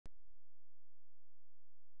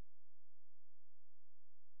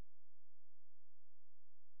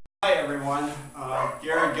everyone.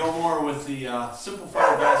 Gary Gilmore with the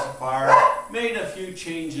Simplified Gasifier. Made a few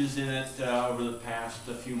changes in it over the past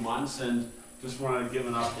few months and just wanted to give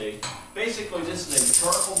an update. Basically, this is a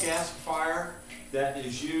charcoal gasifier that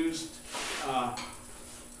is used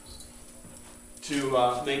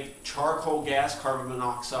to make charcoal gas, carbon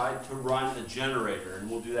monoxide, to run a generator. And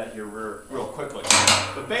we'll do that here real quickly.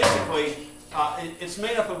 But basically, it's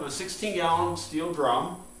made up of a 16-gallon steel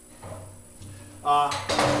drum. You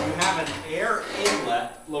have an air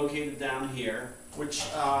inlet located down here, which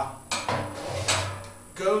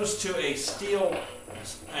goes to a steel,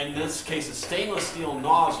 in this case a stainless steel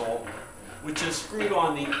nozzle, which is screwed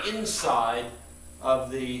on the inside of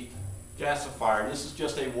the gasifier. This is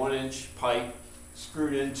just a 1-inch pipe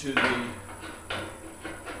screwed into the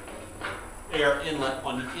air inlet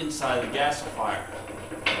on the inside of the gasifier.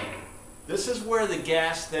 This is where the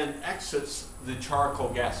gas then exits the charcoal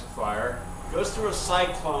gasifier, goes through a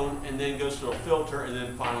cyclone, and then goes through a filter, and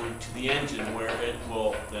then finally to the engine where it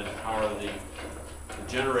will then power the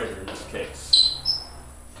generator in this case.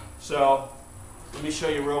 So let me show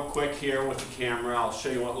you real quick here with the camera. I'll show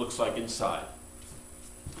you what it looks like inside.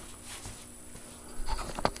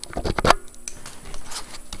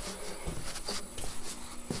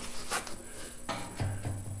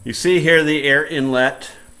 You see here the air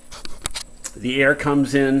inlet. The air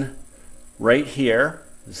comes in right here,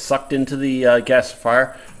 sucked into the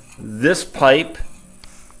gasifier. This pipe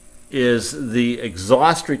is the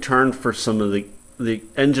exhaust return for some of the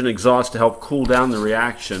engine exhaust to help cool down the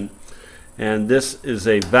reaction. And this is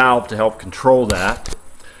a valve to help control that.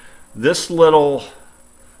 This little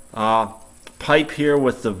pipe here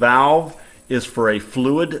with the valve is for a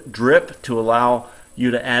fluid drip to allow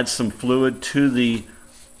you to add some fluid to the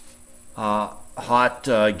hot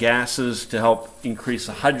gases to help increase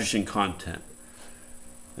the hydrogen content.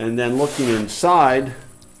 And then looking inside,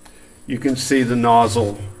 you can see the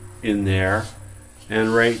nozzle in there,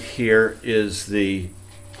 and right here is the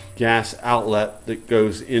gas outlet that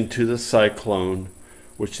goes into the cyclone,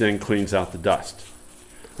 which then cleans out the dust.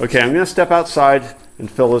 Okay, I'm going to step outside and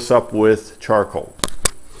fill this up with charcoal.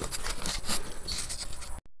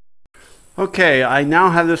 Okay, I now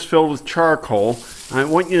have this filled with charcoal. I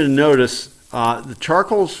want you to notice the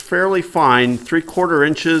charcoal is fairly fine, 3/4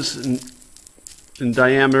 inches in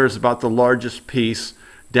diameter is about the largest piece,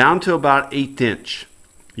 down to about 1/8 inch.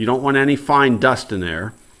 You don't want any fine dust in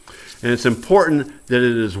there. And it's important that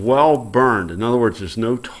it is well burned. In other words, there's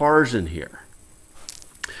no tars in here.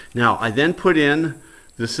 Now, I then put in,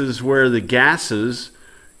 this is where the gases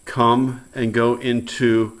come and go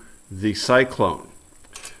into the cyclone.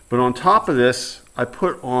 But on top of this, I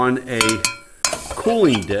put on a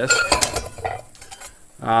cooling disc.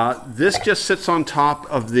 This just sits on top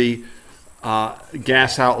of the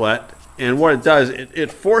gas outlet, and what it does,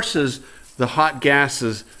 it forces the hot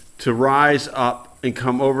gases to rise up and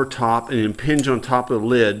come over top and impinge on top of the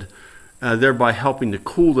lid, thereby helping to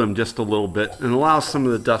cool them just a little bit and allow some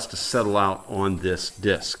of the dust to settle out on this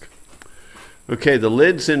disc. Okay, the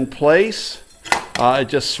lid's in place. It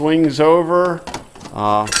just swings over.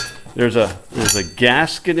 There's a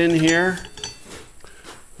gasket in here.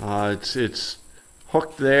 It's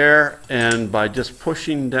hooked there, and by just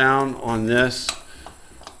pushing down on this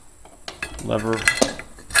lever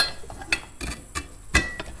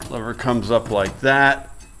comes up like that,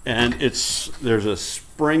 and there's a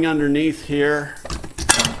spring underneath here.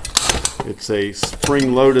 It's a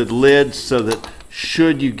spring-loaded lid so that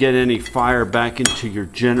should you get any fire back into your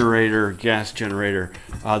generator, gas generator,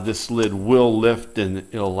 this lid will lift and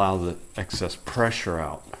it'll allow the excess pressure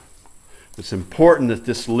out. It's important that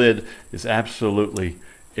this lid is absolutely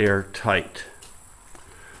airtight.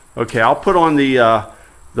 Okay, I'll put on the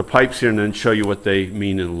pipes here and then show you what they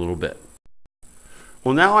mean in a little bit.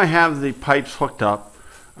 Well, now I have the pipes hooked up.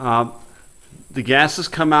 The gases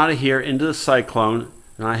come out of here into the cyclone,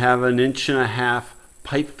 and I have an 1.5-inch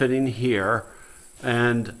pipe fitting here,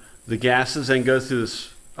 and the gases then go through this.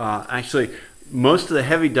 Actually, most of the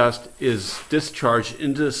heavy dust is discharged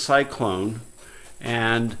into the cyclone,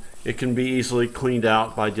 and it can be easily cleaned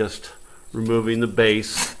out by just removing the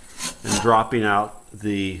base and dropping out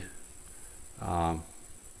the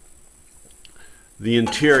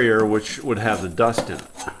interior, which would have the dust in it.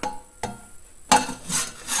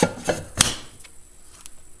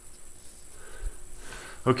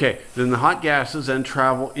 Okay, then the hot gases then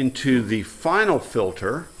travel into the final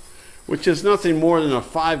filter, which is nothing more than a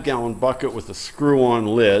 5-gallon bucket with a screw-on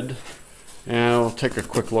lid. And I'll take a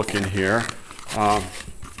quick look in here.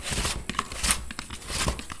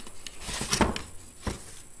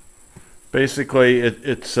 Basically,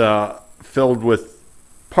 it's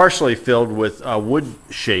partially filled with wood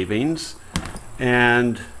shavings,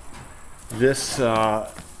 And this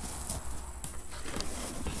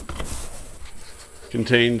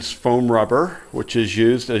contains foam rubber, which is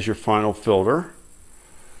used as your final filter.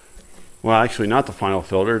 Well, actually not the final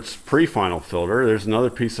filter, it's pre-final filter. There's another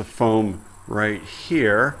piece of foam right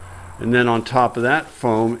here. And then on top of that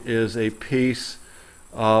foam is a piece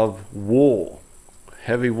of wool,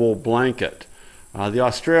 heavy wool blanket. The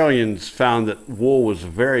Australians found that wool was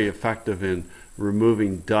very effective in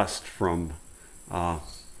removing dust from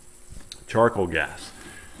charcoal gas.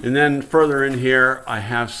 And then further in here, I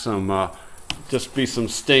have some, some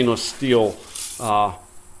stainless steel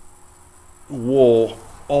wool.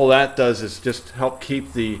 All that does is just help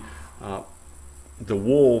keep the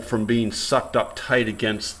wool from being sucked up tight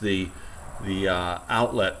against the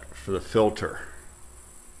outlet for the filter.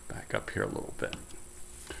 Back up here a little bit.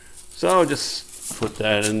 So just put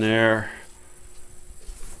that in there.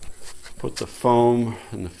 Put the foam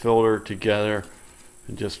and the filter together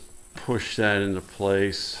and just push that into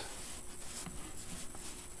place.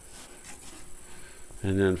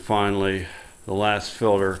 And then finally, the last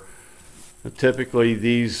filter. Typically,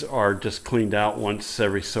 these are just cleaned out once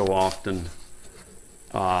every so often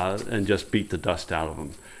and just beat the dust out of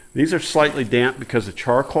them. These are slightly damp because the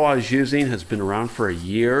charcoal I was using has been around for a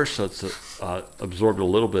year, so it's absorbed a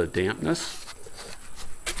little bit of dampness.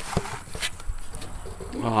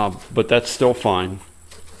 But that's still fine.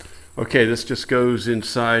 Okay, this just goes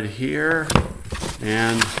inside here,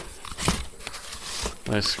 and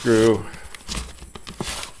I screw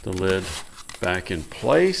the lid back in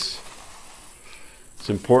place. It's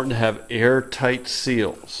important to have airtight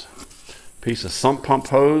seals. Piece of sump pump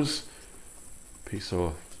hose, piece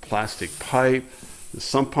of plastic pipe. The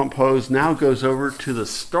sump pump hose now goes over to the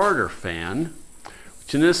starter fan,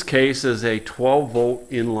 which in this case is a 12-volt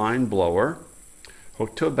inline blower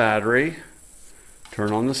hooked to a battery.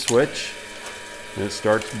 Turn on the switch and it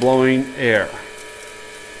starts blowing air.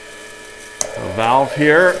 A valve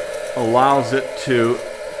here allows it to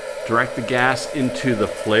direct the gas into the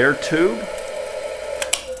flare tube.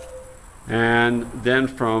 And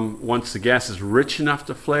then once the gas is rich enough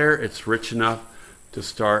to flare, it's rich enough to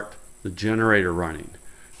start the generator running.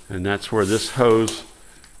 And that's where this hose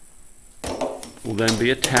will then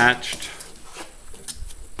be attached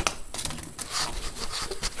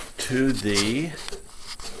to the,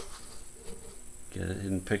 get it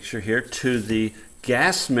in picture here, to the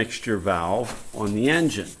gas mixture valve on the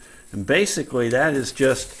engine. And basically that is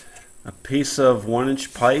just a piece of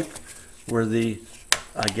 1-inch pipe where the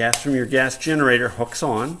gas from your gas generator hooks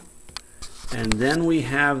on, and then we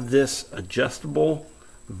have this adjustable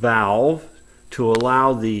valve to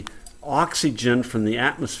allow the oxygen from the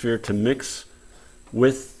atmosphere to mix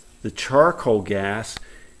with the charcoal gas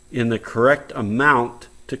in the correct amount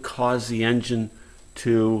to cause the engine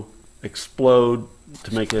to explode,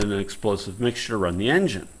 to make it an explosive mixture to run the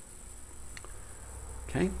engine.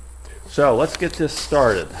 Okay, so let's get this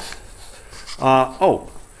started.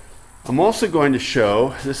 I'm also going to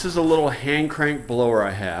show, this is a little hand crank blower I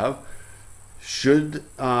have. Should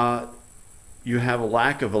you have a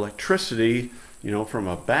lack of electricity, from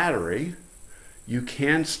a battery, you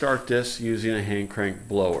can start this using a hand crank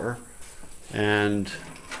blower. And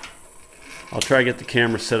I'll try to get the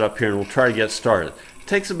camera set up here and we'll try to get started. It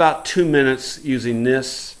takes about 2 minutes using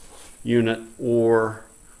this unit or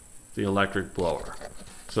the electric blower.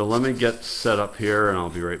 So let me get set up here and I'll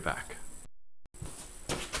be right back.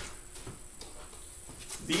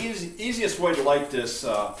 The easiest way to light this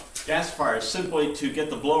gasifier is simply to get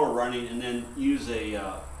the blower running and then use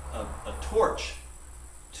a torch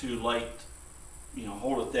to light,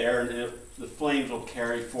 hold it there, and the flames will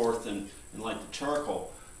carry forth and light the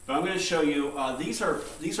charcoal. But I'm going to show you, these are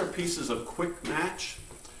pieces of quick match.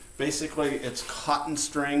 Basically, it's cotton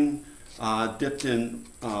string dipped in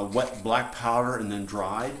wet black powder and then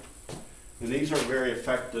dried. And these are very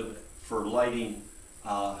effective for lighting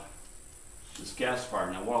this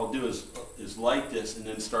gasifier. Now what I'll do is light this and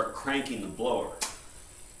then start cranking the blower.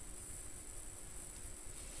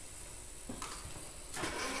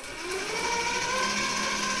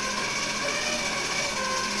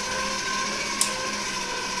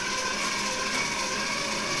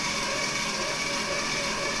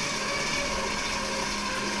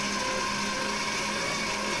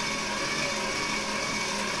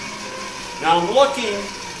 Now I'm looking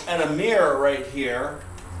at a mirror right here,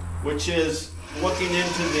 which is looking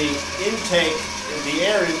into the intake, the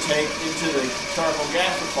air intake into the charcoal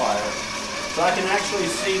gasifier. So I can actually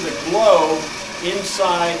see the glow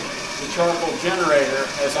inside the charcoal generator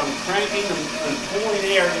as I'm cranking and pulling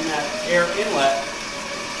air in that air inlet.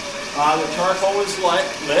 The charcoal is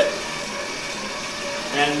lit.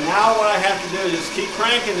 And now what I have to do is just keep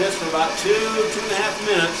cranking this for about 2.5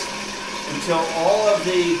 minutes until all of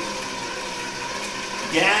the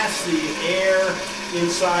gas, the air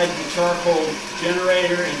inside the charcoal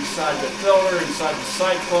generator, inside the filter, inside the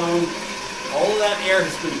cyclone, all of that air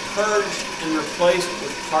has been purged and replaced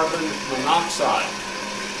with carbon monoxide.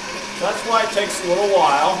 So that's why it takes a little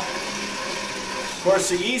while. Of course,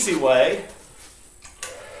 the easy way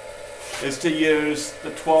is to use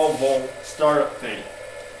the 12-volt startup fan.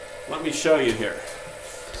 Let me show you here.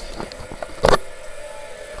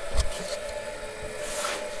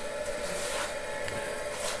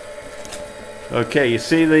 Okay, you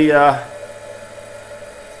see the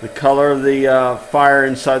color of the fire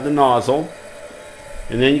inside the nozzle,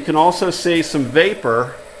 and then you can also see some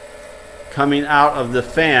vapor coming out of the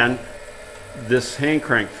fan, this hand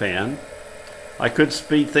crank fan. I could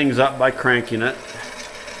speed things up by cranking it.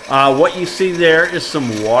 What you see there is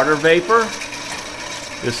some water vapor.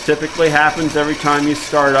 This typically happens every time you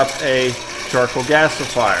start up a charcoal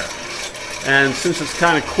gasifier. And since it's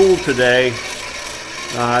kind of cool today,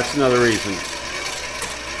 that's another reason.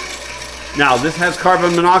 Now, this has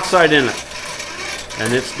carbon monoxide in it,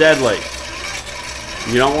 and it's deadly.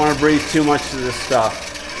 You don't want to breathe too much of this stuff.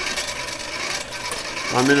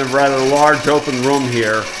 I'm in a rather large open room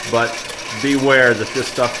here, but beware that this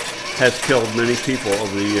stuff has killed many people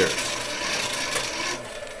over the years.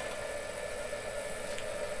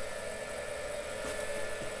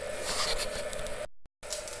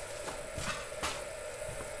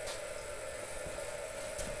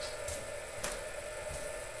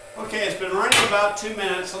 Okay, it's been running about 2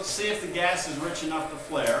 minutes. Let's see if the gas is rich enough to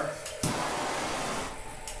flare.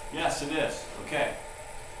 Yes, it is. Okay.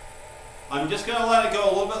 I'm just going to let it go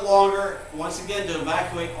a little bit longer, once again, to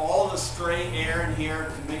evacuate all the stray air in here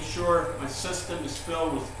to make sure my system is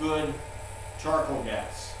filled with good charcoal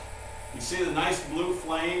gas. You see the nice blue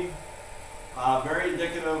flame, very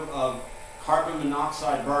indicative of carbon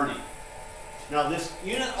monoxide burning. Now, this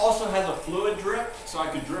unit also has a fluid drip, so I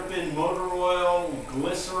could drip in motor oil,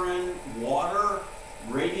 glycerin, water,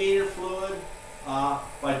 radiator fluid.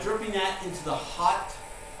 By dripping that into the hot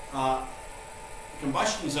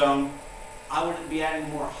combustion zone, I would be adding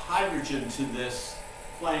more hydrogen to this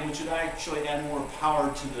flame, which would actually add more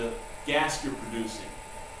power to the gas you're producing.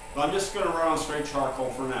 But I'm just going to run on straight charcoal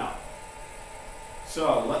for now.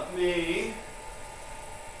 So let me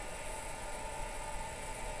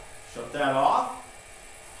shut that off.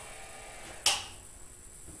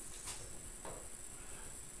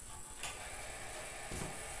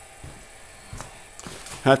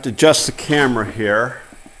 I have to adjust the camera here.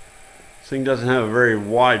 This thing doesn't have a very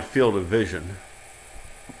wide field of vision.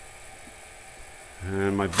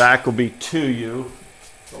 And my back will be to you.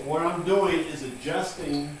 But what I'm doing is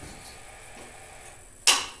adjusting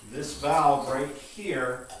this valve right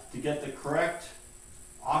here to get the correct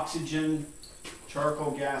oxygen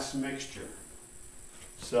charcoal gas mixture.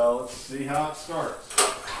 So let's see how it starts.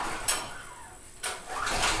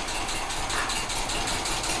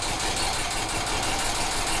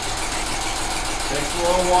 Takes a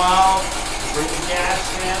little while to bring the gas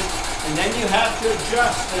in, and then you have to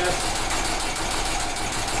adjust this.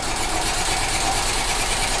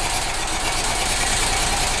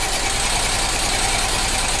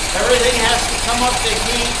 Everything has to come up to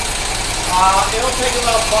heat. It'll take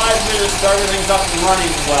about 5 minutes till everything's up and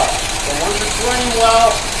running well. But once it's running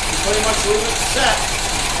well, you pretty much leave it set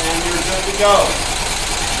and you're good to go.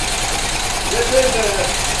 This is a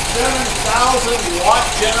 7,000 watt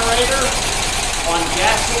generator on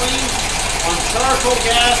gasoline. On charcoal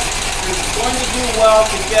gas, it's going to do well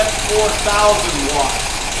to get 4,000 watts.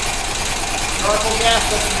 Charcoal gas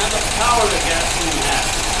doesn't have the power that gasoline has.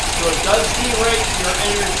 So it does derate your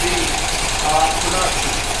energy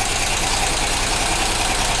production.